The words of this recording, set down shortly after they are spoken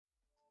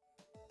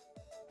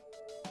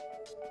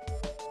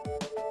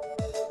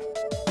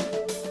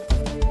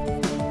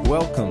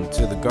Welcome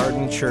to the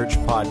Garden.church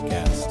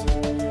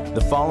podcast.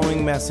 The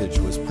following message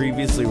was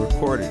previously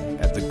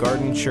recorded at the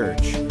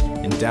Garden.church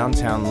in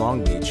downtown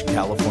Long Beach,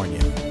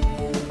 California.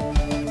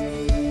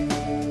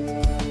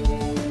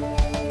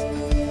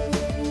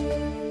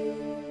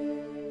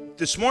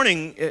 This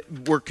morning,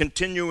 we're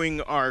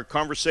continuing our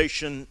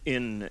conversation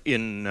in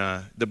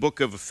the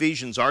book of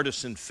Ephesians,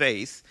 Artists in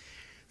Faith,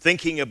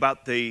 thinking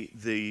about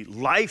the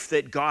life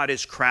that God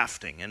is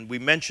crafting. And we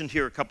mentioned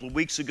here a couple of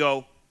weeks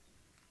ago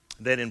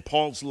that in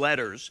Paul's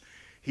letters,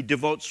 he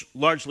devotes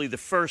largely the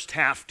first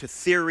half to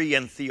theory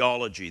and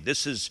theology.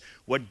 This is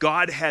what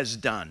God has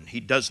done.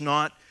 He does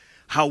not,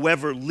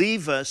 however,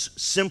 leave us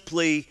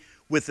simply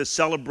with a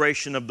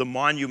celebration of the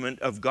monument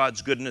of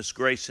God's goodness,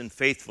 grace, and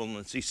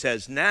faithfulness. He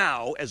says,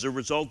 now, as a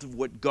result of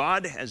what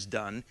God has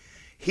done,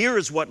 here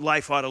is what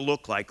life ought to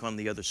look like on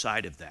the other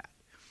side of that.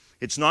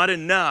 It's not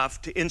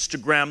enough to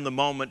Instagram the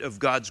moment of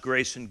God's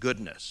grace and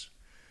goodness.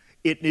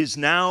 It is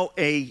now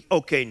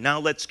now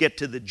let's get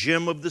to the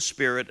gym of the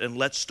Spirit and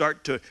let's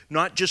start to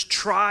not just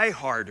try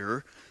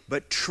harder,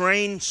 but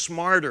train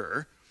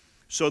smarter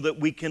so that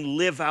we can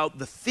live out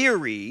the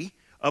theory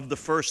of the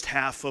first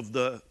half of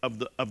the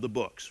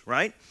books,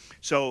 right?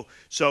 So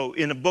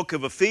in the book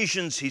of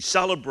Ephesians, he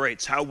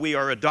celebrates how we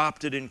are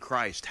adopted in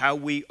Christ, how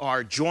we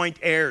are joint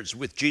heirs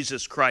with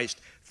Jesus Christ.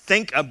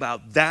 Think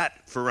about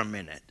that for a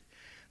minute.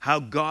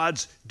 How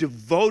God's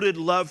devoted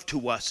love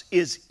to us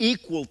is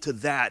equal to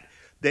that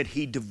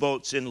he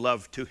devotes in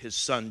love to his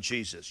son,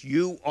 Jesus.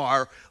 You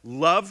are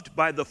loved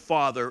by the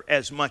Father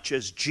as much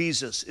as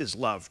Jesus is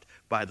loved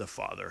by the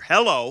Father.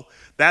 Hello,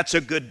 that's a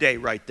good day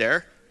right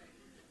there,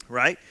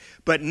 right?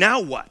 But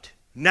now what?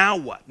 Now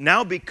what?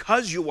 Now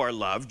because you are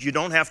loved, you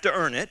don't have to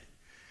earn it.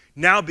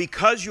 Now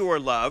because you are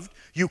loved,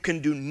 you can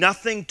do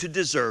nothing to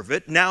deserve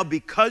it. Now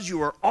because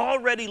you are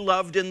already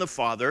loved in the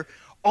Father,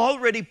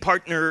 already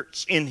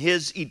partners in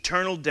his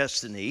eternal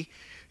destiny,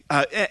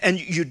 and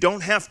you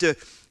don't have to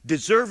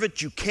deserve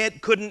it, you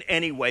couldn't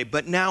anyway,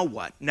 but now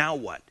what? Now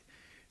what?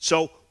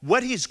 So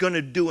what he's going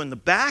to do in the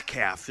back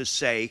half is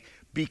say,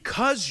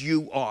 because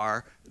you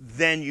are,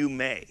 then you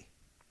may.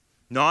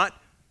 Not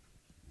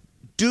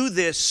do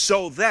this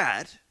so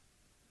that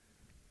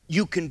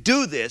you can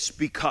do this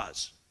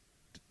because.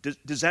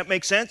 Does that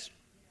make sense?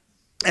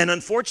 And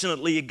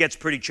unfortunately, it gets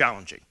pretty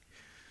challenging.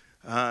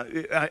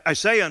 I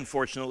say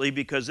unfortunately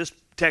because this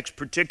text,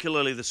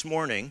 particularly this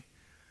morning,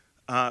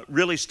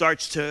 really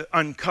starts to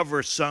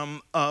uncover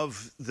some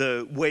of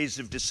the ways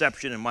of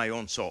deception in my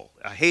own soul.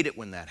 I hate it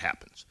when that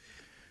happens.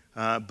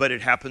 But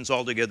it happens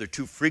altogether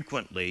too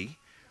frequently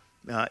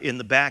in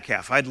the back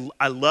half.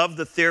 I love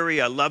the theory.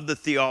 I love the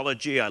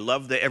theology. I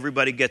love that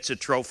everybody gets a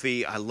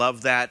trophy. I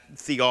love that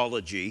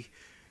theology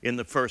in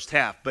the first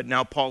half. But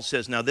now Paul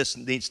says, now this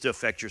needs to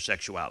affect your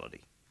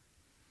sexuality.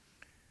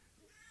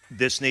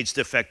 This needs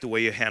to affect the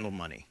way you handle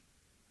money.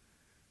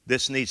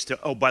 This needs to,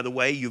 oh, by the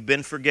way, you've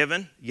been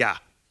forgiven? Yeah.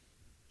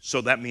 So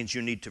that means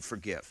you need to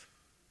forgive.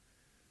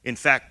 In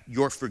fact,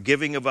 your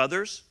forgiving of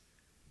others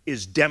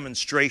is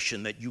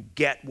demonstration that you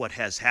get what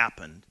has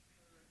happened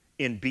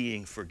in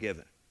being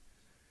forgiven.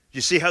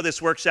 You see how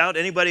this works out?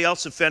 Anybody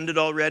else offended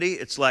already?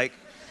 It's like,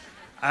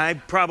 I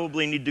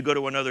probably need to go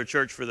to another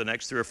church for the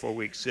next 3 or 4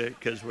 weeks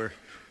because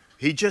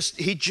he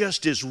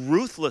just is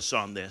ruthless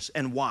on this.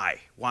 And why?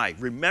 Why?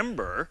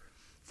 Remember,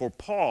 for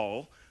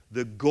Paul,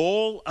 the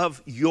goal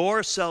of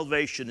your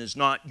salvation is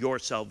not your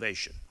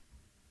salvation.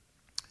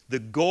 The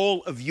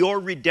goal of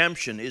your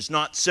redemption is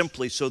not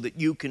simply so that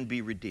you can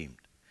be redeemed.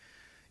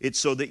 It's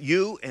so that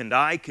you and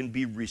I can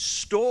be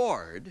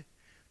restored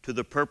to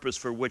the purpose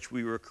for which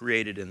we were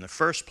created in the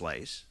first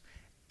place,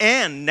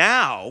 and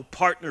now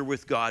partner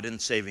with God in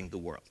saving the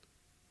world.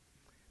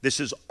 This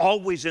is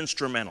always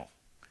instrumental.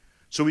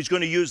 So he's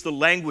going to use the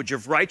language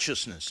of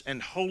righteousness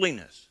and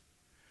holiness.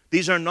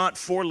 These are not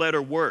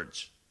 4-letter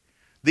words.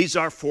 These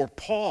are, for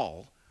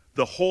Paul,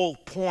 the whole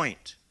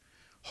point.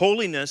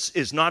 Holiness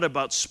is not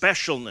about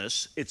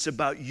specialness, it's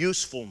about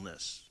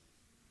usefulness.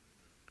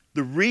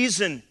 The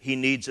reason he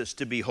needs us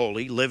to be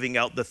holy, living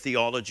out the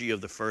theology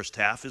of the first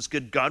half, is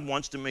because God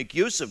wants to make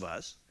use of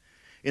us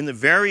in the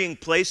varying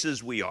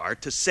places we are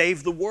to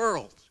save the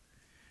world.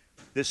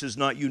 This is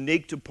not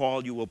unique to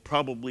Paul. You will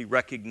probably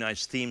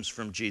recognize themes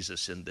from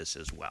Jesus in this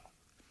as well.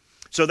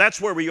 So that's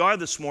where we are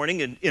this morning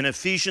in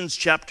Ephesians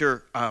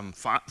chapter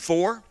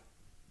 4.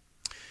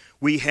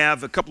 We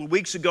have, a couple of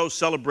weeks ago,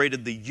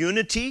 celebrated the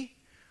unity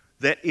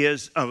that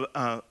is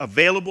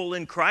available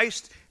in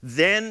Christ.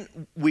 Then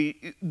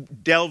we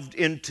delved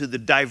into the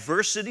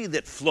diversity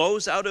that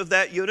flows out of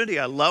that unity.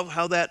 I love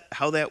how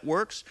that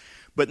works.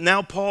 But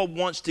now Paul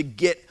wants to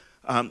get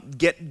down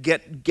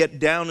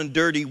and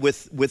dirty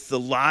with the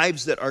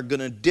lives that are going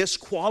to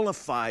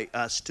disqualify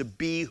us to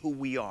be who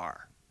we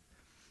are.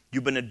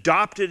 You've been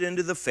adopted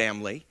into the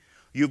family.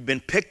 You've been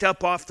picked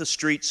up off the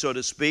street, so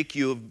to speak.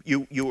 You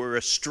were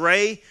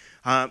astray.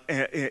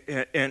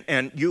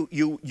 And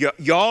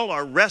y'all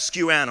are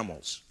rescue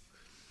animals,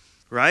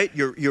 right?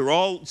 You're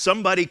all,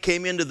 somebody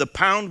came into the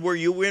pound where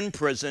you were in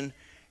prison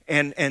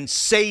and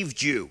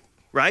saved you,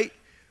 right?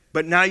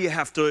 But now you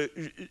have to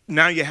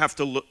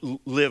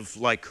live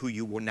like who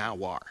you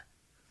now are,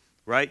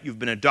 right? You've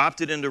been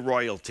adopted into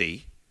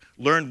royalty.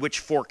 Learn which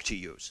fork to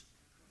use.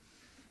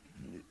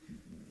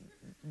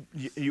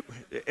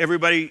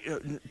 Everybody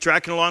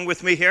tracking along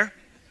with me here?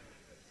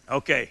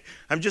 Okay,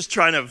 I'm just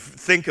trying to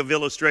think of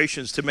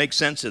illustrations to make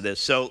sense of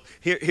this. So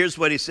here's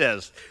what he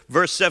says.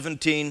 Verse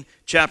 17,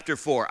 chapter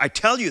 4. I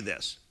tell you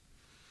this,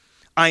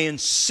 I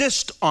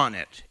insist on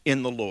it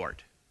in the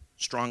Lord.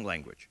 Strong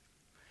language.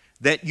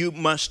 That you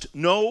must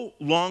no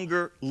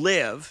longer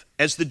live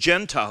as the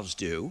Gentiles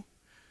do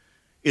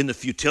in the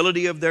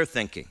futility of their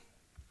thinking.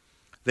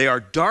 They are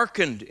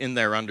darkened in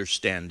their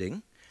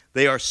understanding.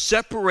 They are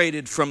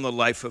separated from the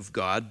life of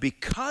God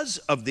because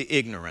of the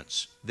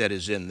ignorance that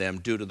is in them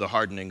due to the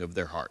hardening of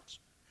their hearts.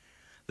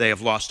 They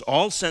have lost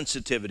all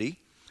sensitivity.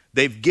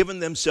 They've given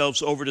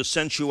themselves over to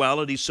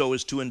sensuality so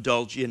as to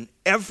indulge in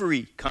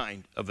every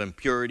kind of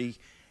impurity,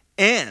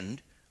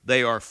 and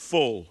they are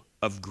full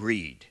of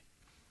greed.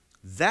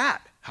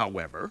 That,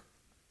 however,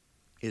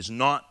 is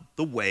not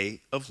the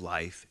way of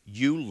life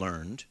you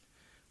learned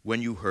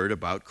when you heard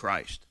about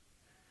Christ,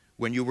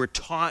 when you were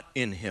taught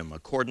in him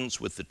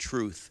accordance with the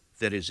truth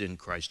that is in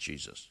Christ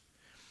Jesus.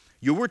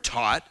 You were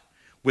taught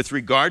with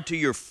regard to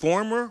your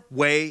former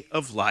way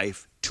of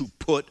life to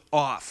put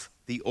off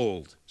the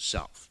old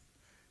self,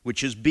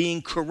 which is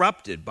being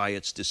corrupted by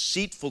its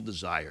deceitful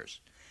desires,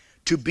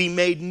 to be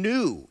made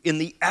new in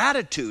the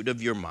attitude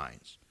of your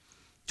minds,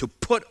 to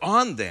put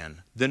on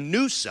then the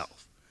new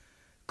self,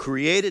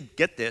 created,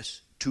 get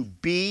this, to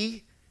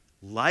be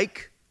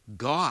like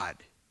God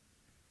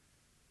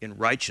in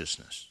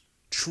righteousness,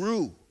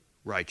 true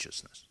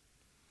righteousness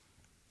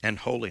and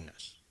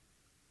holiness.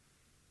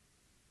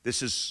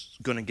 This is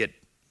going to get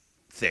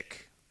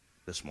thick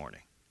this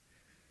morning.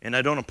 And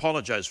I don't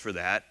apologize for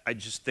that. I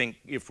just think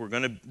if we're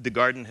going to, the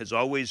garden has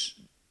always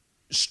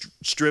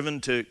striven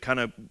to kind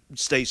of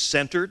stay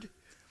centered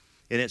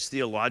in its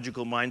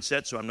theological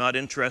mindset. So I'm not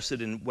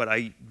interested in what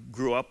I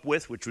grew up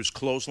with, which was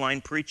clothesline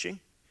preaching,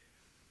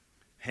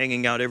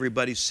 hanging out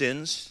everybody's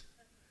sins.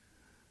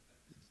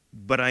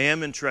 But I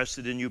am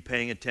interested in you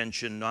paying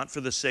attention, not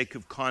for the sake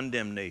of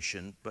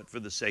condemnation, but for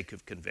the sake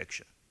of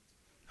conviction.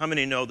 How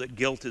many know that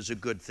guilt is a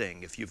good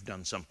thing if you've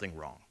done something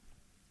wrong?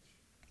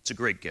 It's a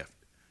great gift.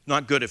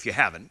 Not good if you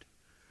haven't.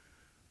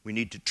 We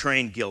need to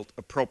train guilt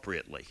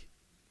appropriately,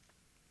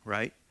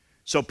 right?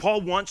 So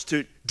Paul wants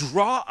to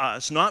draw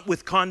us, not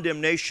with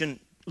condemnation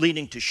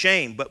leading to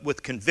shame, but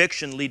with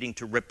conviction leading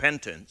to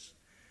repentance,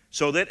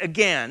 so that,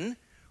 again,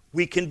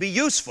 we can be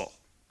useful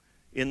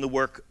in the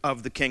work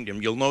of the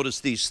kingdom. You'll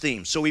notice these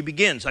themes. So he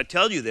begins, I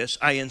tell you this,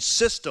 I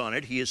insist on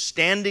it. He is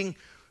standing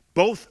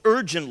both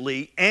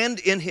urgently and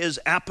in his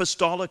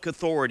apostolic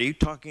authority,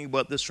 talking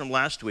about this from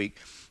last week.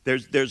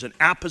 There's an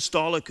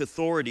apostolic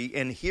authority,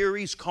 and here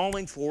he's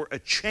calling for a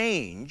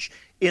change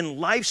in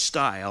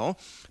lifestyle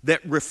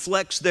that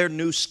reflects their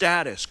new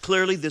status.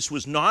 Clearly, this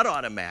was not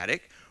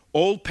automatic.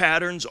 Old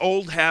patterns,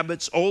 old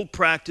habits, old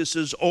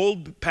practices,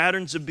 old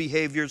patterns of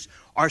behaviors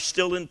are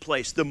still in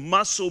place. The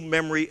muscle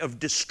memory of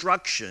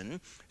destruction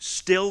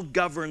still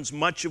governs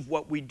much of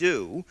what we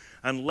do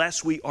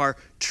unless we are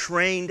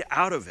trained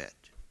out of it,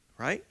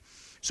 right?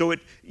 So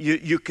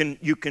you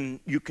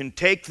can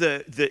take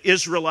the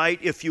Israelite,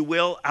 if you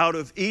will, out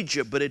of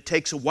Egypt, but it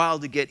takes a while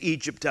to get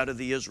Egypt out of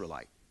the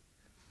Israelite,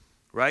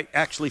 right?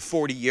 Actually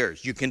 40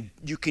 years. You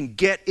can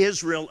get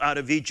Israel out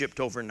of Egypt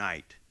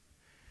overnight,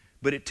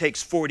 but it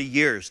takes 40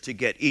 years to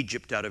get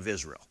Egypt out of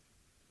Israel.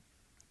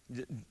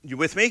 You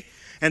with me?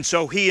 And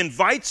so he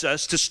invites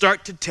us to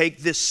start to take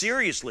this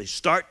seriously,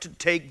 start to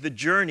take the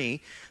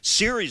journey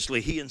seriously.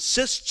 He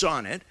insists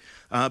on it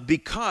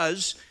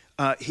because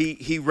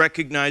he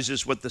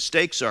recognizes what the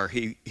stakes are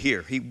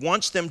here. He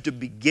wants them to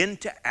begin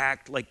to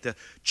act like the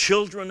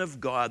children of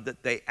God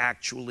that they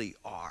actually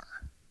are.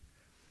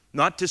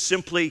 Not to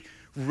simply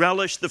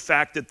relish the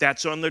fact that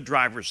that's on their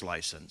driver's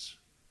license,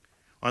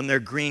 on their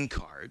green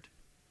card,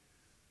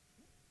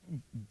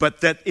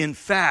 but that in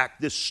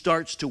fact this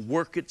starts to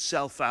work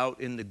itself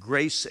out in the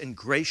grace and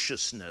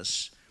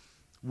graciousness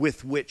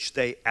with which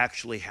they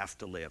actually have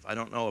to live. I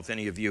don't know if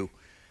any of you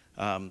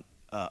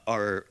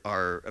are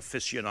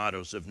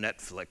aficionados of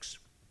Netflix,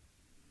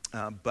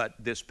 but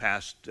this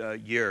past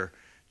year,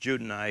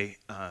 Jude and I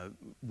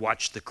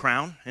watched The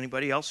Crown.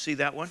 Anybody else see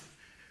that one?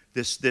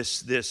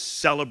 This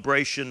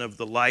celebration of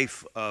the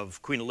life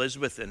of Queen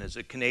Elizabeth, and as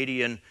a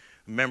Canadian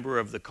member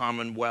of the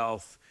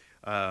Commonwealth,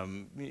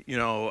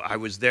 I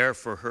was there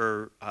for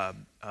her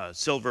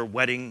silver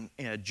wedding,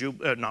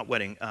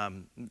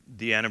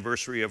 the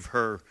anniversary of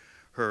her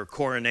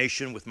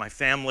coronation with my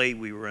family.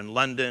 We were in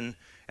London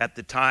at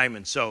the time,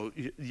 and so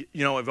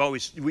you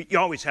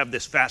always have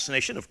this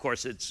fascination. Of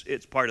course,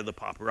 it's part of the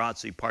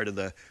paparazzi, part of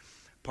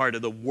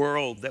the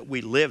world that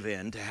we live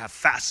in, to have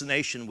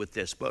fascination with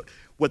this. But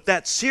what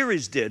that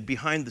series did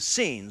behind the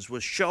scenes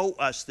was show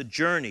us the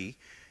journey.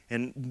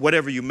 And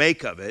whatever you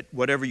make of it,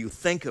 whatever you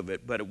think of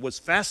it, but it was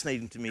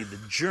fascinating to me, the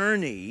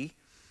journey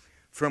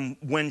from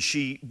when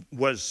she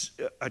was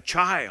a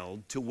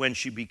child to when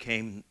she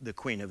became the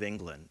Queen of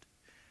England.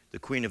 the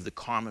queen of the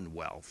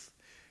Commonwealth.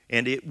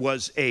 And it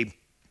was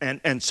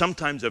and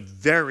sometimes a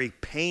very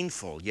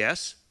painful,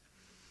 yes?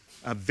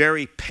 A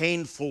very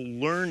painful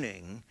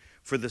learning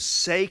for the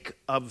sake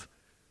of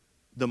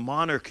the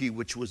monarchy,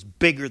 which was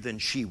bigger than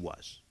she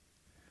was.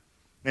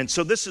 And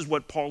so this is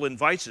what Paul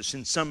invites us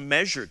in some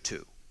measure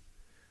to.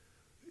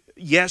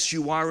 Yes,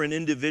 you are an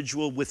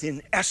individual with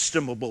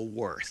inestimable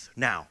worth.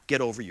 Now,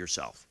 get over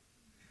yourself.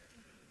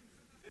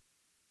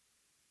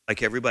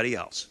 Like everybody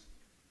else.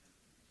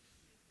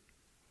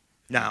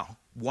 Now,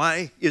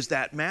 why is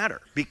that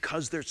matter?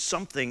 Because there's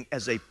something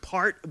as a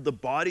part of the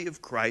body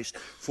of Christ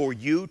for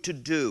you to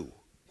do.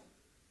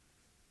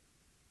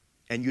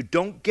 And you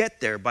don't get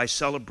there by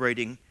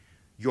celebrating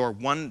your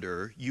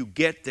wonder. You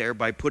get there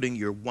by putting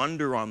your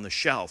wonder on the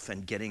shelf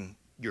and getting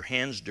your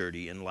hands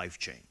dirty in life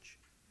change.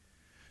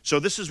 So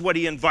this is what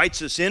he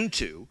invites us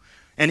into.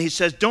 And he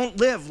says, don't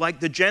live like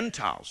the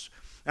Gentiles.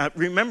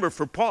 Remember,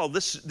 for Paul,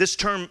 this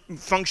term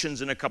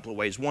functions in a couple of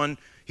ways. One,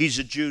 he's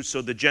a Jew,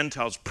 so the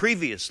Gentiles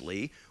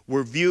previously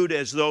were viewed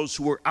as those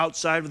who were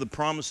outside of the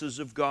promises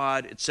of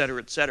God,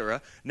 etc.,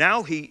 etc.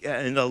 Now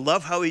and I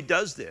love how he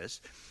does this,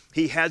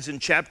 he has in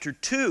chapter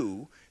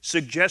 2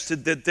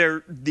 suggested that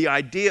the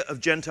idea of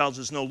Gentiles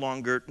is no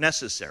longer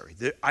necessary.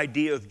 The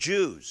idea of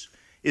Jews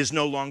is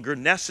no longer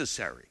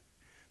necessary.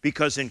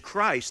 Because in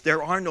Christ,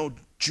 there are no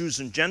Jews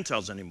and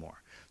Gentiles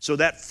anymore. So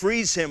that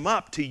frees him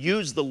up to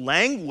use the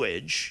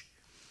language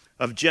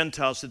of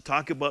Gentiles to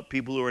talk about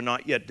people who are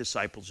not yet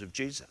disciples of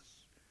Jesus.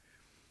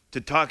 To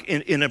talk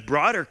in a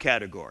broader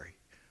category,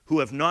 who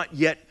have not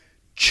yet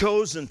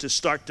chosen to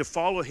start to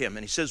follow him.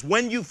 And he says,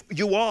 when you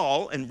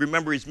all, and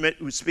remember he's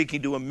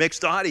speaking to a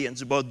mixed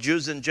audience, both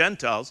Jews and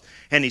Gentiles,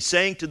 and he's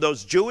saying to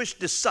those Jewish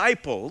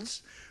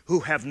disciples who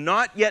have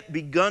not yet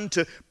begun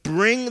to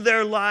bring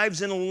their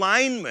lives in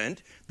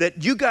alignment,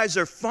 that you guys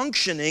are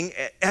functioning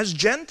as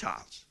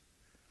Gentiles.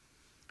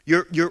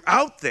 You're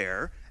out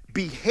there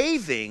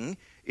behaving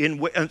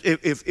in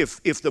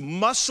if the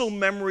muscle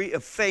memory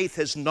of faith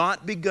has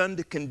not begun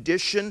to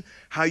condition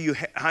how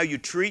you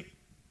treat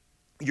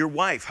your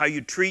wife, how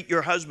you treat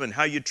your husband,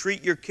 how you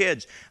treat your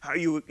kids, how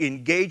you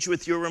engage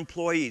with your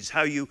employees,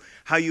 how you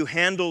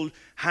handle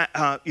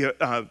your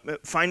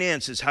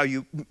finances, how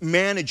you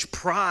manage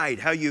pride,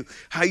 how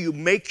you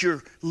make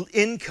your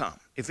income.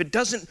 If it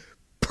doesn't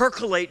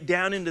percolate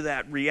down into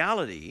that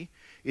reality,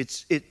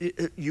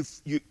 you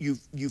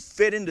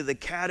fit into the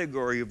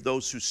category of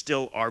those who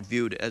still are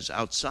viewed as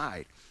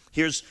outside.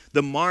 Here's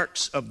the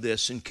marks of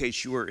this in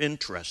case you are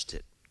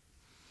interested.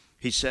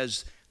 He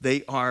says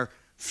they are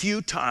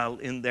futile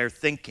in their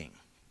thinking.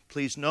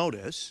 Please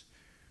notice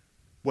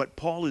what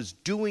Paul is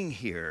doing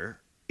here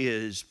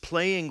is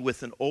playing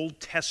with an Old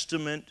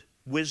Testament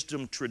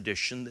wisdom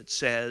tradition that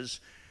says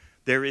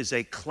there is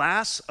a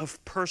class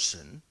of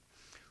person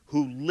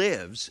who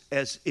lives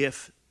as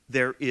if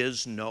there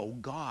is no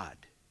God.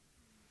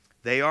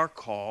 They are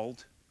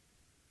called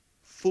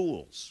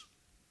fools.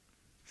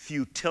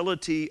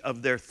 Futility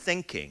of their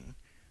thinking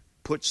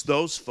puts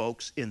those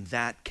folks in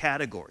that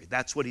category.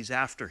 That's what he's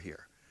after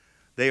here.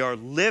 They are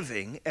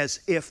living as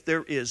if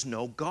there is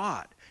no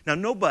God. Now,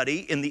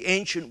 nobody in the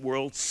ancient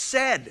world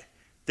said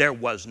there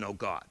was no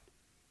God.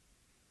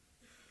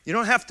 You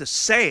don't have to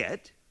say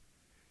it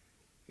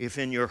if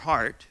in your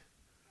heart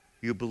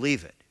you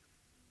believe it.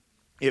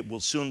 It will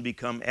soon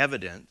become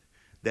evident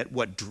that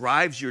what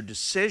drives your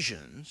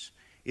decisions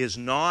is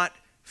not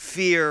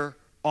fear,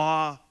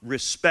 awe,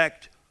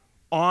 respect,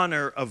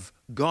 honor of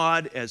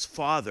God as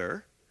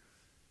Father,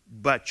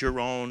 but your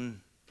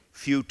own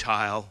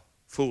futile,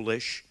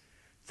 foolish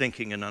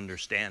thinking and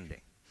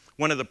understanding.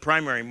 One of the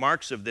primary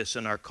marks of this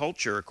in our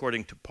culture,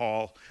 according to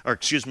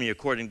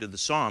the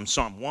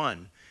Psalm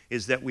 1,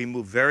 is that we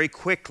move very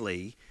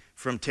quickly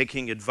from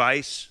taking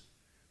advice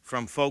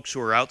from folks who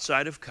are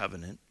outside of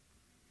covenant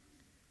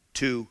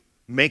to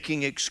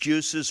making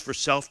excuses for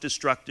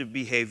self-destructive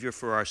behavior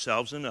for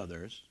ourselves and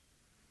others,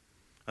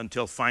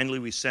 until finally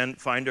we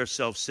find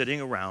ourselves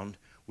sitting around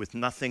with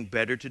nothing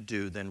better to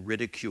do than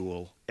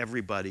ridicule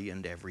everybody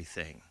and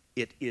everything.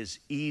 It is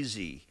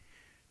easy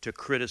to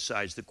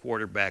criticize the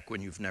quarterback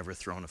when you've never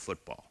thrown a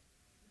football.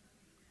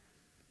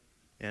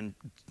 And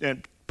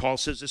Paul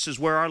says this is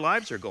where our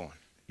lives are going.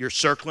 You're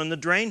circling the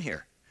drain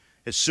here.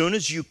 As soon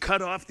as you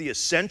cut off the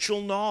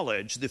essential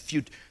knowledge,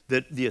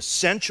 the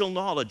essential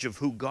knowledge of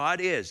who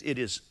God is, it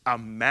is a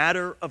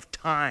matter of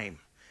time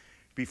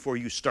before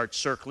you start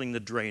circling the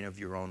drain of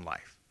your own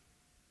life.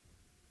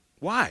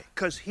 Why?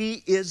 Because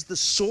He is the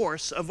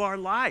source of our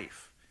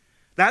life.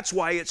 That's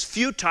why it's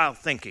futile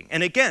thinking.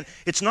 And again,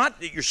 it's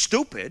not that you're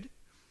stupid.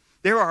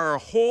 There are a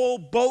whole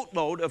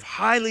boatload of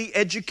highly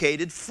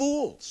educated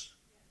fools,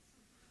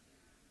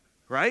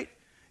 right?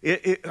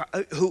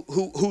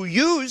 Who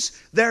use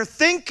their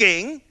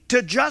thinking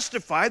to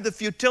justify the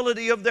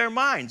futility of their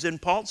minds.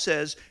 And Paul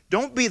says,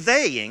 don't be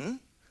theying,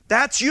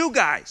 that's you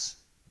guys.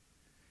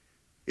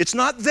 It's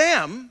not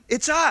them,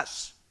 it's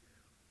us.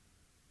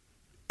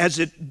 As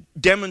it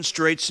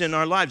demonstrates in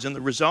our lives. And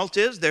the result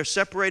is they're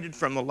separated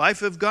from the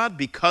life of God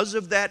because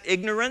of that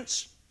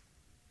ignorance.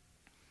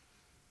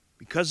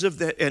 Because of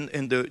that,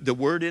 and the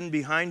word in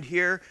behind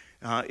here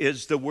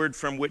is the word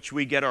from which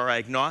we get our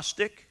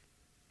agnostic.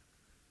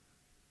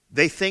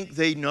 They think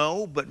they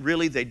know, but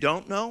really they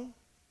don't know,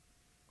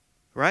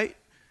 right?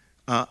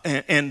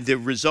 And the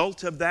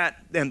result of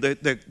that, and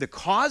the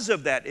cause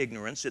of that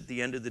ignorance at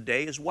the end of the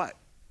day is what?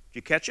 Did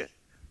you catch it?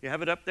 You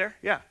have it up there?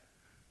 Yeah.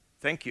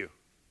 Thank you.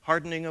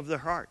 Hardening of their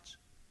hearts.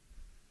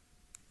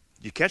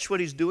 Did you catch what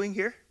he's doing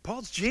here?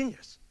 Paul's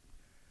genius.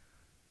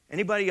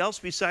 Anybody else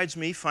besides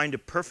me find a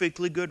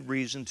perfectly good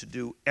reason to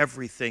do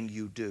everything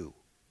you do,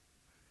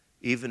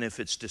 even if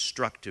it's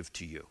destructive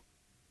to you.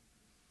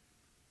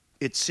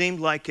 It seemed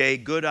like a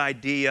good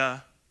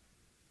idea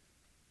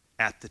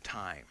at the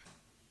time.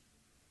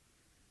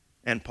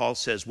 And Paul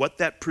says what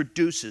that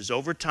produces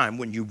over time,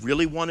 when you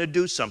really want to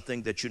do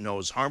something that you know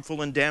is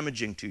harmful and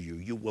damaging to you,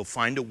 you will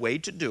find a way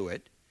to do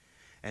it,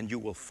 and you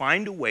will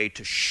find a way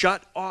to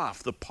shut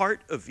off the part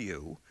of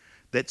you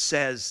that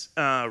says,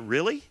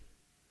 really?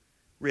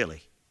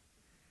 Really?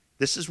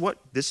 This is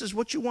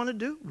what you want to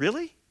do?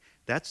 Really?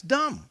 That's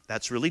dumb.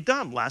 That's really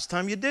dumb. Last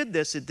time you did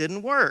this, it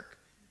didn't work.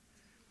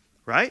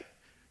 Right?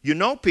 You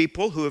know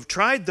people who have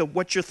tried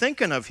what you're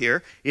thinking of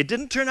here. It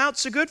didn't turn out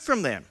so good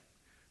from them.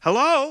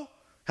 Hello?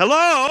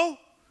 Hello?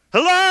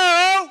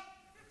 Hello?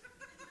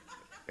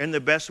 And the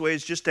best way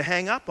is just to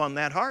hang up on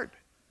that heart.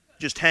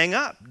 Just hang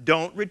up.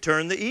 Don't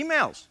return the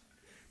emails.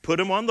 Put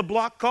them on the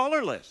block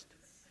caller list.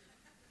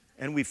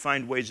 And we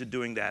find ways of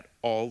doing that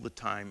all the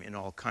time in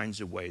all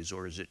kinds of ways,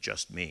 or is it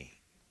just me?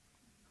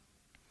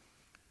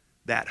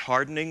 That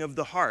hardening of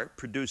the heart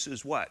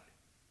produces what?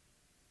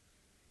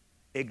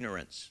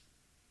 Ignorance.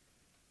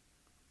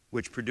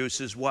 Which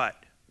produces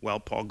what? Well,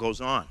 Paul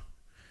goes on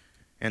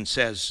and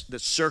says the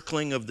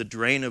circling of the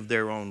drain of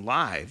their own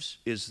lives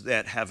is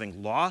that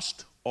having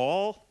lost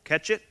all,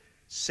 catch it,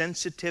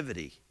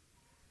 sensitivity.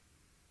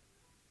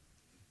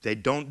 They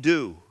don't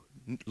do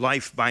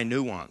life by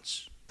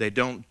nuance. They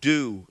don't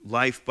do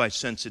life by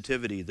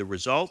sensitivity. The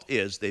result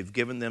is they've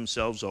given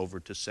themselves over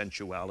to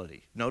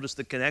sensuality. Notice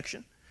the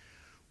connection?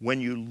 When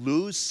you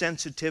lose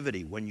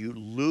sensitivity, when you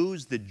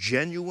lose the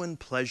genuine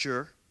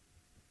pleasure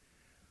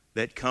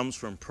that comes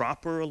from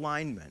proper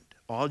alignment,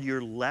 all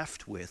you're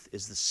left with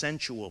is the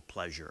sensual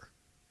pleasure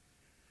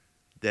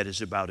that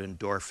is about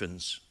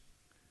endorphins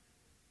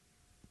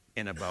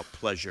and about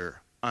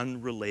pleasure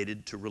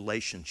unrelated to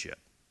relationship.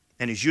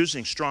 And he's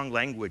using strong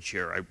language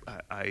here.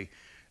 I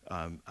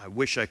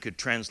wish I could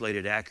translate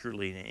it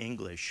accurately in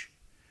English,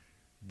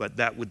 but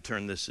that would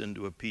turn this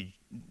into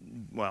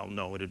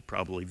it'd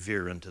probably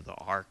veer into the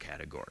R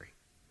category.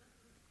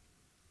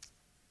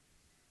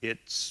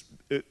 It's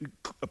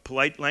a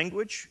polite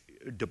language,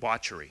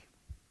 debauchery,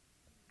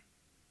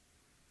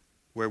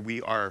 where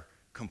we are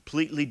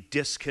completely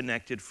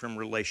disconnected from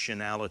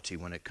relationality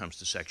when it comes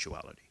to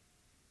sexuality.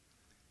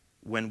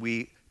 When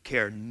we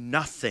care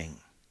nothing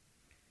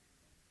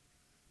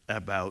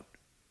about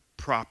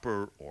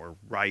proper or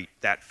right,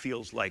 that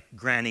feels like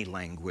granny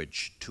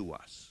language to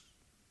us.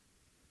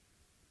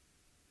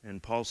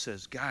 And Paul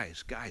says,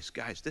 guys,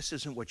 this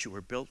isn't what you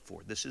were built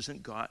for. This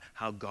isn't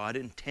how God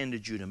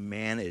intended you to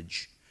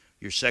manage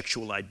your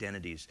sexual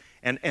identities.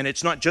 And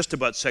it's not just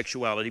about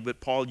sexuality,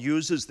 but Paul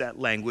uses that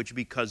language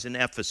because in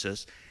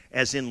Ephesus,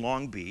 as in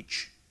Long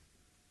Beach,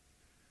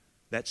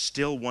 that's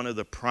still one of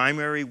the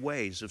primary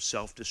ways of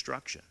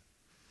self-destruction.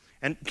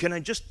 And can I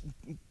just...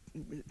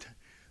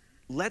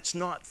 Let's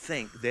not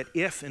think that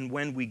if and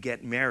when we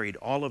get married,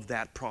 all of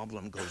that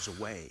problem goes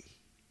away.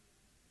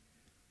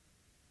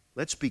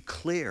 Let's be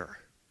clear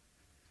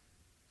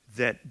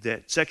that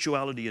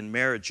sexuality in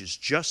marriage is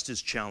just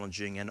as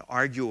challenging and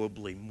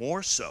arguably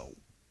more so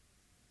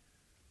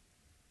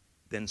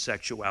than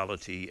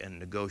sexuality and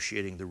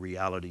negotiating the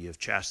reality of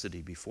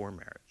chastity before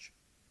marriage.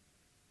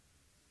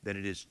 That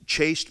it is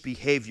chaste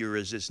behavior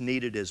is as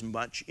needed as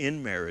much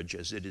in marriage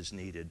as it is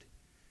needed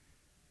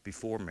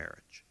before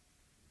marriage.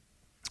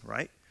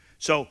 Right?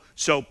 So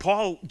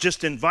Paul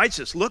just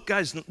invites us, look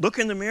guys, look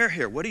in the mirror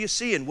here. What are you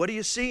seeing? What are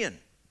you seeing?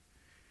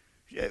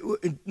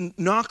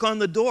 Knock on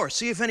the door.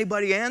 See if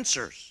anybody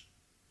answers.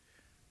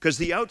 Because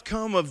the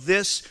outcome of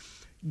this,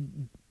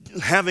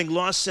 having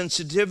lost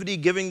sensitivity,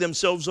 giving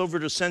themselves over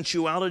to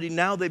sensuality,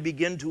 now they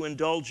begin to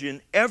indulge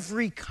in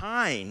every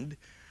kind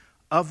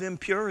of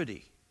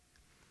impurity.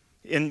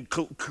 In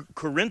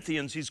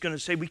Corinthians, he's going to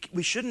say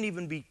we shouldn't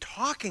even be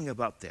talking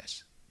about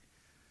this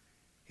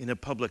in a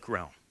public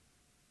realm.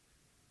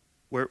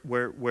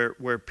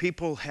 Where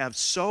people have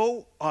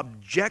so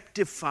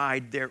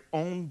objectified their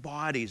own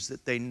bodies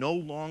that they no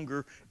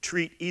longer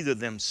treat either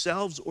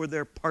themselves or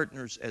their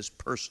partners as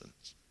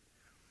persons.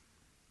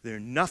 They're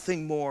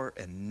nothing more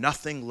and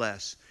nothing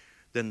less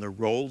than the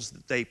roles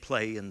that they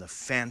play in the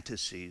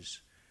fantasies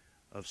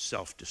of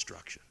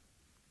self-destruction.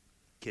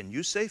 Can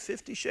you say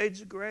 50 Shades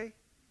of Grey?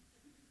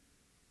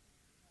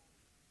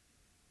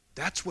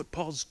 That's what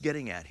Paul's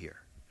getting at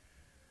here.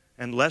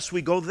 Unless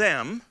we go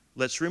them,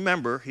 let's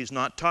remember, he's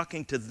not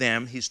talking to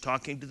them, he's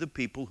talking to the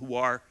people who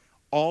are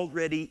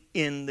already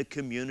in the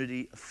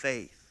community of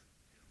faith,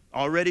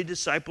 already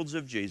disciples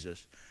of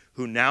Jesus,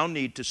 who now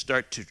need to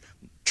start to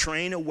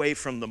train away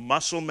from the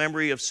muscle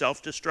memory of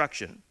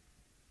self-destruction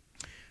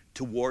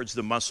towards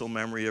the muscle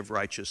memory of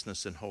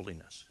righteousness and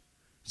holiness.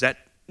 Is that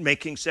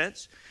making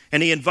sense?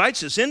 And he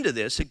invites us into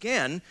this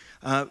again.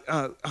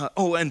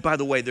 Oh, and by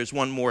the way, there's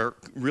one more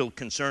real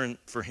concern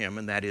for him,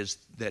 and that is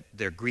that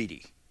they're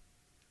greedy.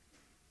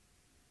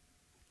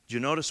 Do you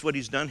notice what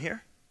he's done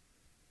here?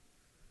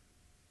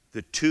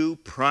 The two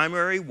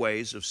primary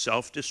ways of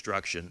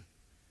self-destruction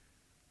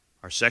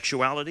are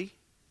sexuality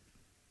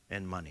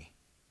and money.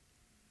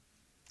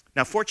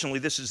 Now, fortunately,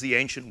 this is the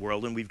ancient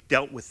world, and we've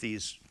dealt with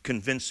these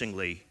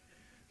convincingly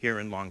here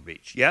in Long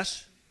Beach.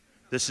 Yes?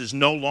 This is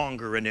no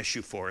longer an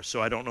issue for us,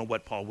 so I don't know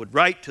what Paul would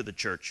write to the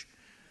church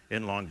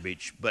in Long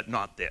Beach, but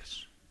not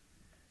this.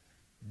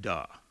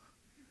 Duh.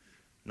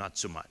 Not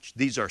so much.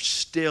 These are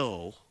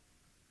still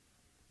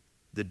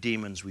the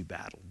demons we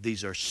battle.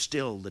 These are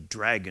still the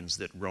dragons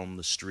that roam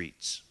the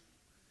streets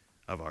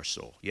of our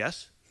soul.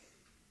 Yes?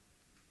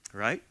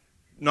 Right?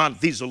 Not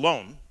these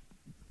alone,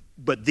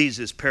 but these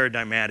is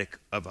paradigmatic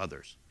of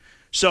others.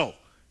 So,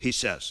 he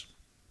says,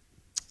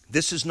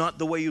 this is not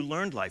the way you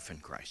learned life in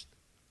Christ.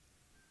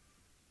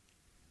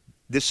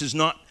 This is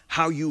not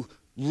how you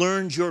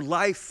learned your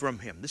life from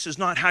him. This is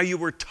not how you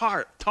were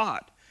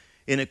taught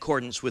in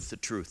accordance with the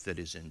truth that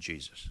is in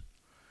Jesus.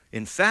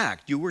 In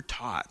fact, you were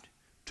taught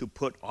to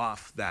put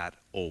off that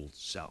old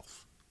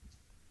self,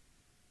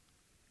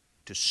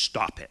 to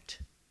stop it.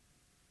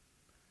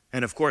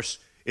 And of course,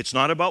 it's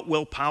not about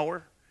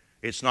willpower.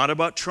 It's not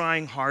about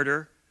trying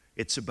harder.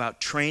 It's about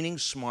training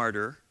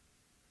smarter.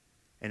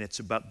 And it's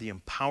about the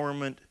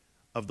empowerment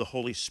of the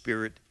Holy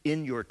Spirit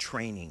in your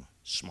training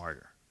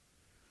smarter.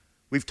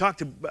 We've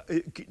talked about,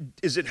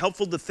 is it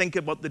helpful to think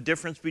about the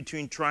difference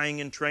between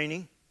trying and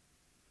training?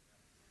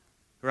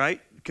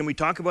 Right? Can we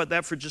talk about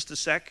that for just a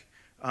sec?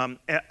 My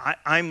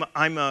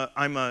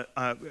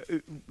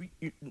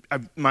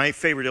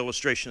favorite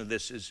illustration of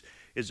this is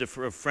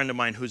for a friend of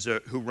mine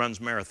who runs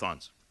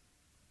marathons.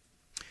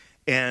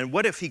 And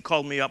what if he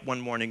called me up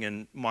one morning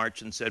in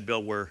March and said,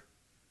 Bill,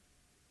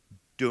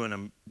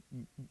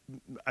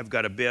 I've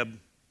got a bib,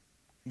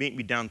 meet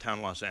me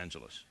downtown Los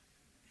Angeles.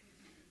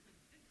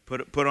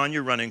 Put on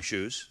your running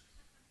shoes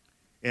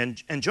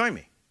and join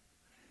me.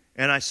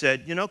 And I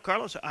said,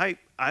 Carlos, I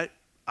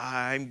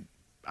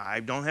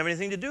don't have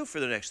anything to do for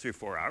the next 3 or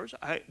 4 hours.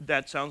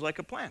 That sounds like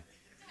a plan.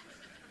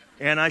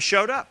 And I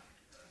showed up,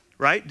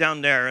 right,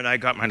 down there, and I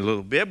got my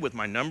little bib with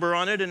my number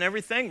on it and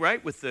everything,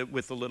 right, with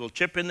the little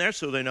chip in there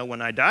so they know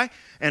when I die.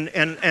 And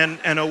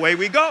away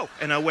we go,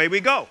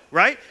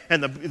 right?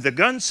 And the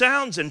gun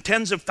sounds, and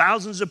tens of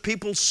thousands of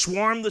people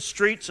swarm the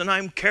streets, and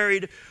I'm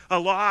carried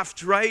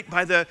aloft, right,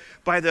 by the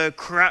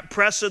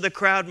press of the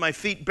crowd. My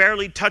feet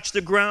barely touch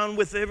the ground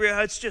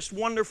it's just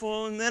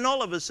wonderful. And then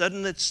all of a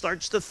sudden it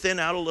starts to thin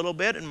out a little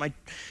bit, and my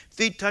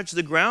feet touch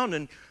the ground,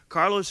 and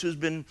Carlos, who's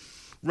been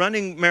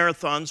running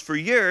marathons for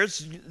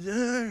years,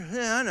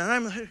 and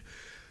I'm like,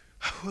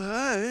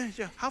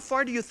 how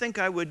far do you think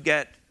I would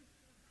get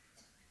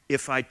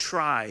if I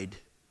tried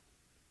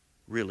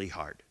really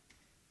hard?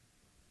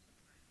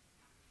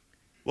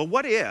 Well,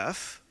 what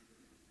if,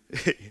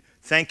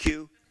 thank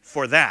you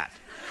for that.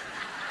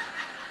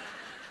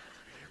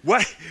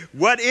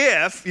 What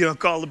if,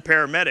 call the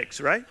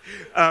paramedics, right?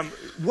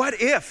 What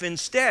if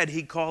instead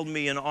he called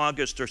me in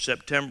August or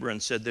September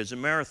and said, there's a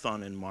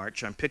marathon in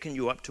March. I'm picking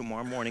you up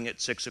tomorrow morning at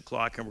 6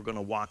 o'clock and we're going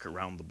to walk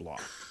around the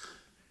block.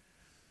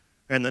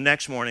 And the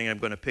next morning I'm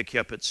going to pick you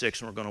up at 6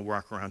 and we're going to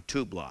walk around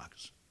 2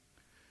 blocks.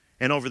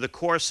 And over the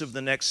course of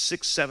the next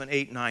 6, 7,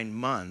 8, 9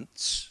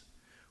 months,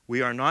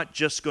 we are not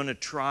just going to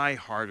try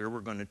harder,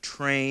 we're going to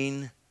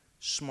train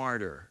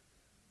smarter.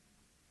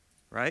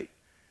 Right?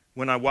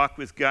 When I walk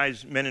with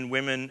guys, men and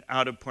women,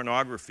 out of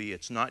pornography,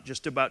 it's not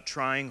just about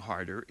trying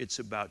harder, it's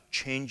about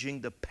changing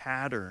the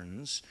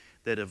patterns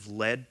that have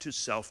led to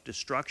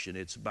self-destruction.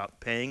 It's about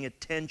paying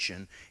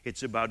attention.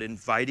 It's about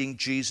inviting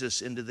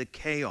Jesus into the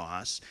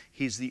chaos.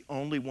 He's the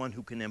only one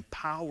who can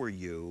empower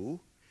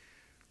you,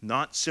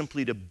 not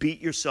simply to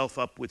beat yourself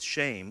up with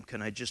shame.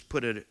 Can I just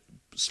put a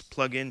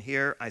plug in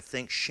here? I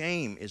think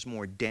shame is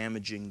more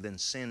damaging than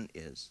sin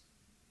is.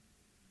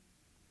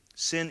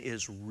 Sin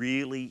is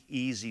really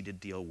easy to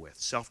deal with.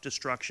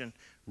 Self-destruction,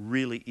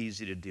 really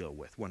easy to deal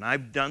with. When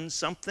I've done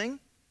something,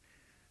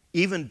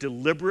 even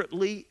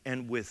deliberately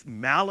and with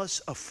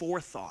malice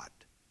aforethought,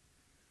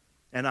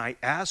 and I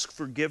ask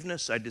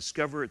forgiveness, I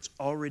discover it's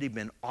already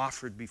been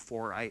offered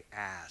before I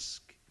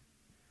ask.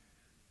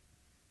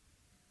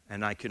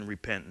 And I can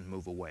repent and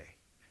move away.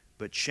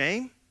 But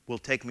shame will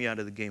take me out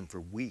of the game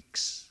for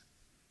weeks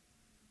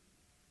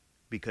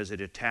because it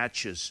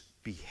attaches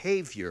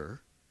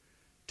behavior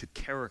to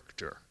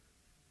character.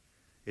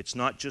 It's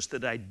not just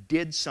that I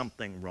did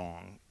something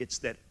wrong, it's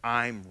that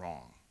I'm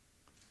wrong.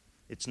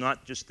 It's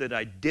not just that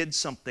I did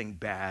something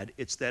bad,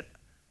 it's that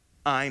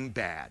I'm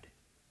bad.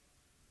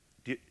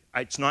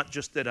 It's not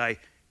just that I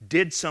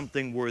did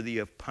something worthy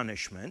of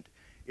punishment,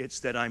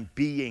 it's that I'm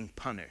being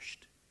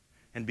punished.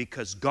 And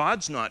because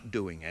God's not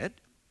doing it,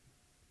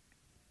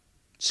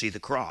 see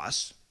the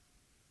cross,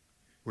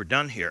 we're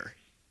done here,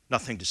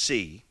 nothing to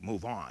see,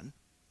 move on.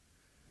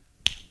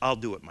 I'll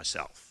do it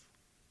myself.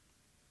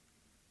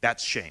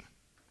 That's shame.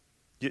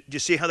 Do you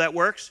see how that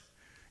works?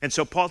 And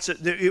so Paul said,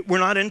 we're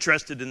not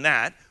interested in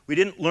that. We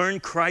didn't learn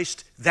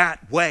Christ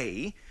that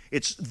way.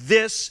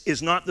 This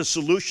is not the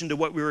solution to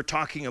what we were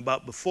talking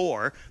about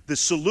before. The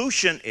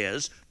solution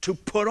is to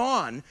put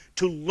on,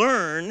 to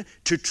learn,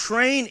 to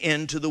train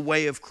into the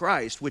way of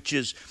Christ, which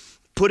is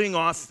putting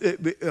off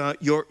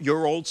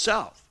your old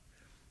self.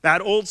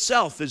 That old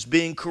self is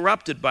being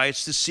corrupted by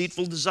its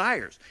deceitful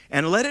desires.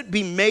 And let it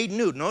be made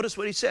new. Notice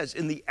what he says,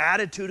 in the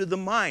attitude of the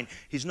mind.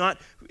 He's not,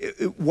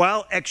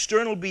 while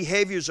external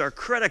behaviors are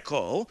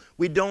critical,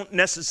 we don't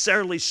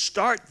necessarily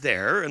start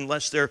there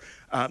unless they're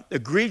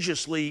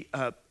egregiously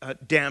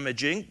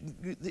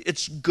damaging.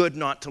 It's good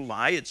not to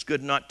lie. It's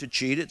good not to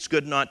cheat. It's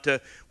good not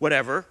to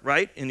whatever,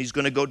 right? And he's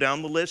going to go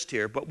down the list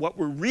here. But what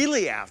we're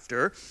really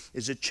after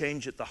is a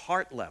change at the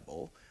heart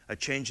level, a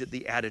change at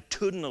the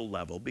attitudinal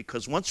level,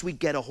 because once we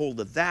get a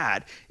hold of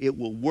that, it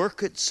will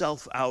work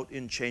itself out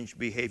in changed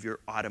behavior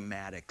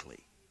automatically,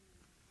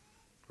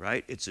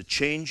 right? It's a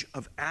change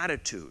of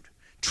attitude.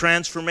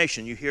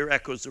 Transformation. You hear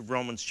echoes of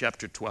Romans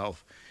chapter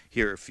 12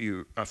 here if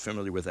you are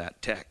familiar with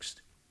that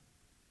text.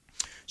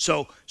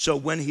 So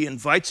when he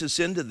invites us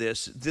into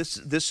this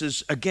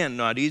is, again,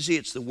 not easy.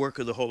 It's the work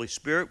of the Holy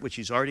Spirit, which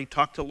he's already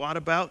talked a lot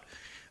about,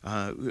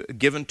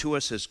 given to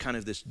us as kind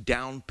of this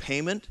down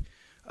payment.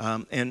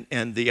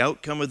 And the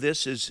outcome of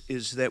this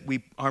is that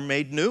we are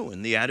made new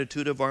in the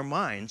attitude of our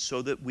minds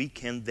so that we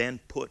can then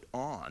put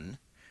on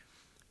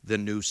the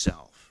new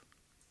self.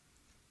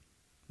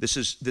 This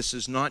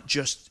is not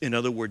just, in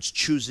other words,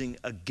 choosing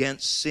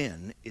against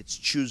sin. It's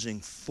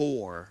choosing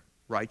for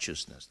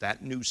righteousness.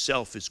 That new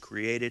self is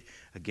created,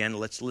 again,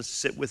 let's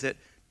sit with it,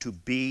 to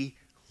be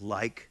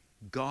like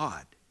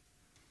God.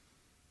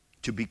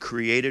 To be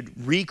created,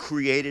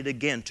 recreated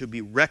again, to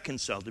be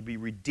reconciled, to be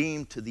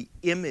redeemed to the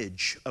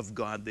image of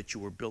God that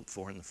you were built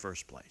for in the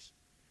first place.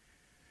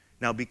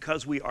 Now,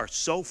 because we are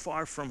so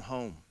far from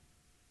home,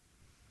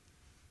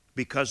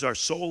 because our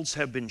souls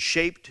have been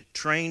shaped,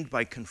 trained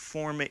by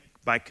conforming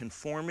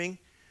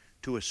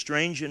to a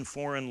strange and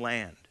foreign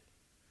land,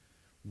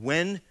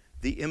 when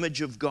the image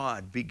of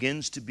God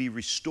begins to be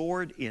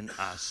restored in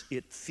us,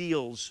 it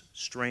feels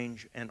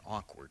strange and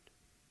awkward.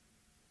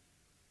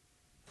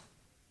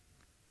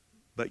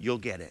 But you'll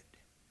get it.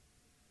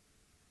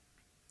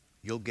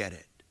 You'll get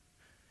it.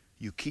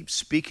 You keep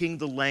speaking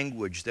the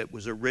language that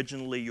was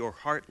originally your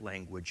heart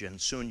language,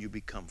 and soon you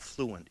become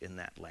fluent in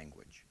that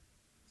language.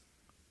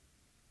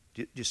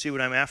 Do you see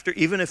what I'm after?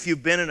 Even if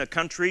you've been in a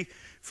country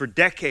for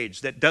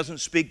decades that doesn't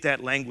speak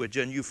that language,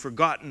 and you've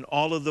forgotten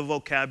all of the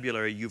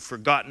vocabulary, you've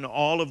forgotten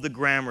all of the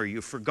grammar,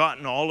 you've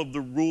forgotten all of the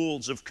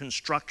rules of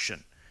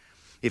construction,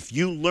 if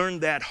you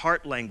learn that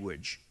heart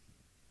language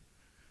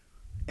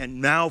and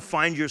now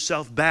find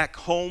yourself back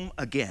home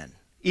again,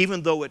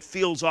 even though it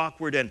feels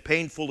awkward and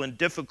painful and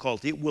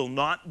difficult, it will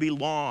not be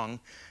long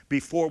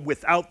before,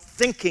 without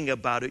thinking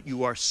about it,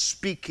 you are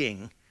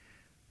speaking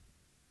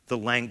the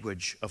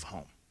language of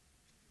home.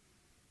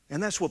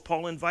 And that's what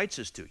Paul invites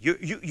us to.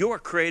 You are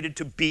created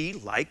to be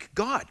like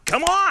God.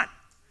 Come on!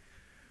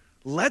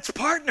 Let's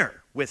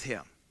partner with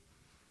him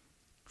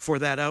for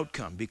that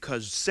outcome,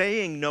 because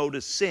saying no to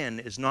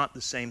sin is not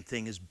the same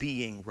thing as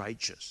being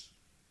righteous.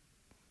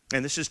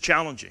 And this is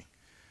challenging,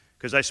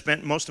 because I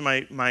spent most of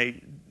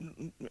my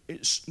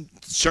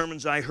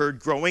sermons I heard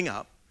growing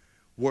up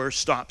were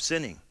stop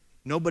sinning.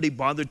 Nobody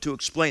bothered to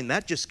explain.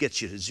 That just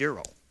gets you to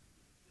zero.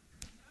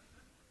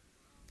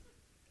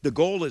 The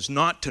goal is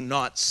not to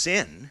not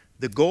sin.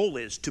 The goal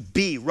is to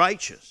be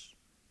righteous.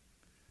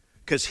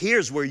 Because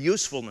here's where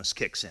usefulness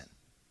kicks in.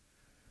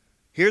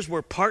 Here's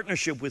where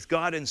partnership with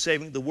God in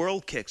saving the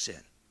world kicks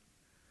in.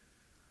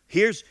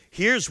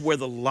 Here's where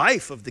the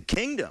life of the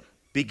kingdom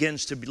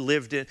begins to be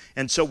lived in.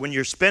 And so when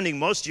you're spending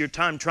most of your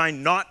time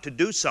trying not to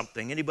do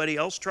something, anybody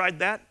else tried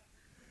that?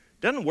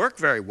 Doesn't work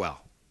very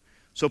well.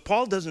 So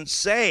Paul doesn't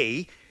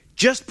say,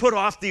 just put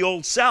off the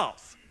old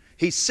self.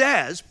 He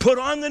says, put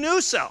on the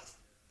new self.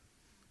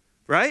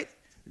 Right?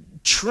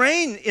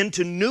 Train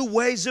into new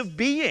ways of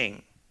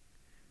being.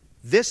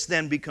 This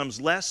then becomes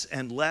less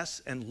and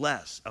less and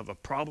less of a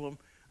problem,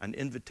 an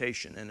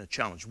invitation, and a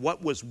challenge.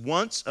 What was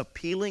once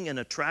appealing and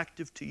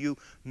attractive to you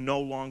no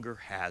longer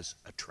has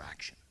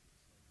attraction,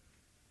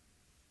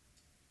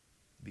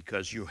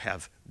 because you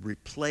have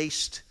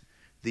replaced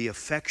the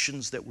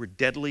affections that were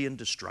deadly and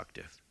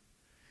destructive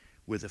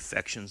with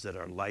affections that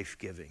are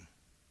life-giving.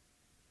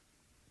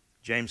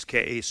 James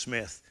K.A.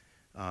 Smith,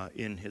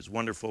 in his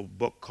wonderful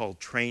book called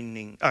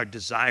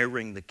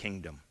Desiring the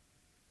Kingdom,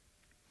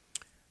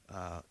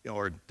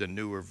 or the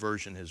newer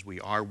version is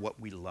We Are What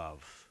We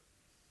Love,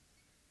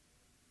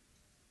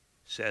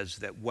 says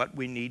that what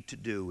we need to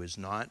do is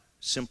not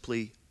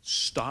simply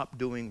stop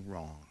doing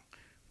wrong,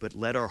 but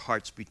let our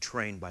hearts be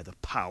trained by the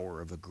power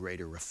of a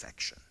greater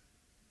affection.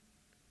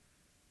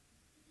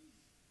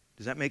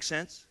 Does that make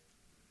sense?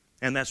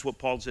 And that's what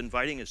Paul's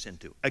inviting us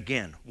into.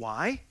 Again,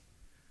 why?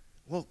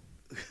 Well,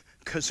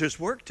 because there's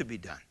work to be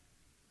done.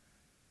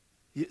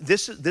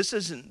 This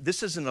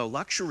isn't a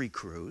luxury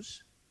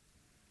cruise.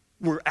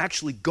 we're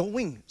actually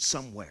going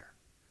somewhere.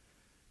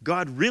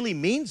 God really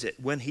means it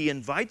when he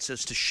invites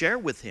us to share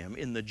with him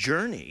in the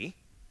journey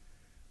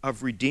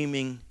of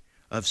redeeming,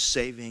 of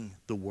saving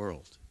the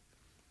world.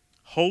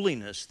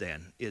 Holiness,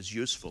 then, is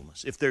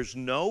usefulness. If there's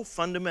no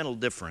fundamental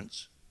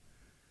difference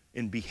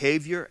in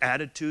behavior,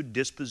 attitude,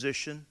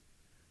 disposition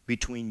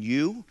between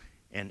you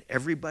and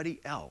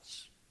everybody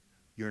else,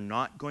 you're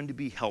not going to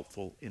be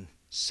helpful in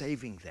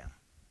saving them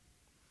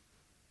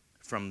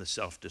from the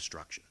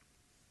self-destruction.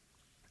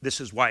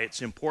 This is why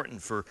it's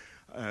important for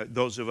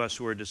those of us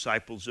who are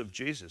disciples of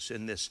Jesus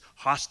in this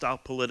hostile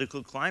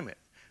political climate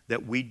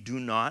that we do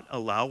not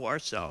allow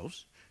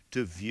ourselves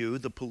to view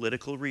the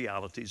political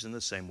realities in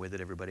the same way that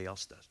everybody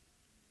else does.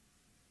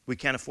 We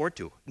can't afford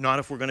to, not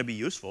if we're going to be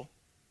useful.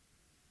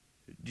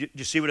 Do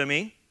you see what I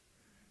mean?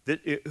 That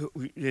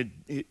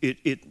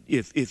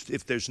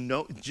if there's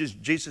no,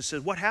 Jesus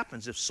says, what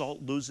happens if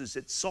salt loses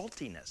its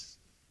saltiness?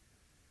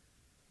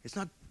 It's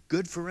not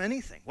good for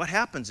anything. What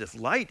happens if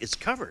light is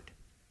covered?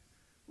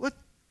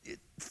 It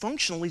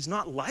functionally is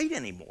not light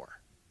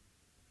anymore.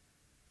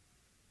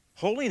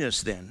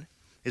 Holiness, then,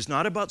 is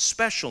not about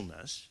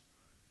specialness.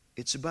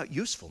 It's about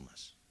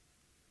usefulness.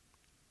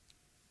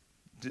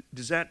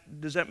 Does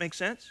that make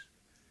sense?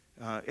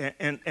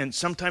 And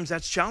sometimes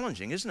that's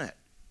challenging, isn't it?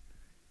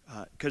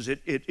 Because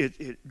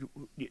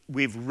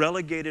we've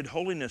relegated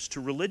holiness to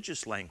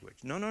religious language.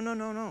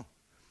 No.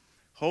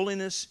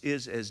 Holiness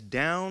is as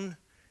down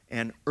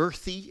and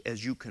earthy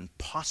as you can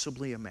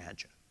possibly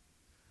imagine.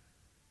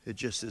 It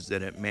just is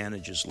that it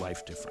manages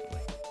life differently.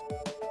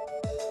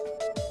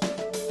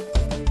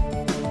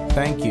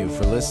 Thank you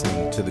for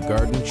listening to the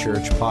Garden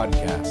Church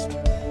podcast.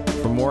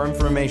 For more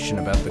information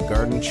about the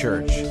Garden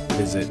Church,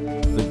 visit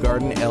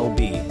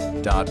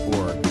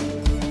thegardennlb.org.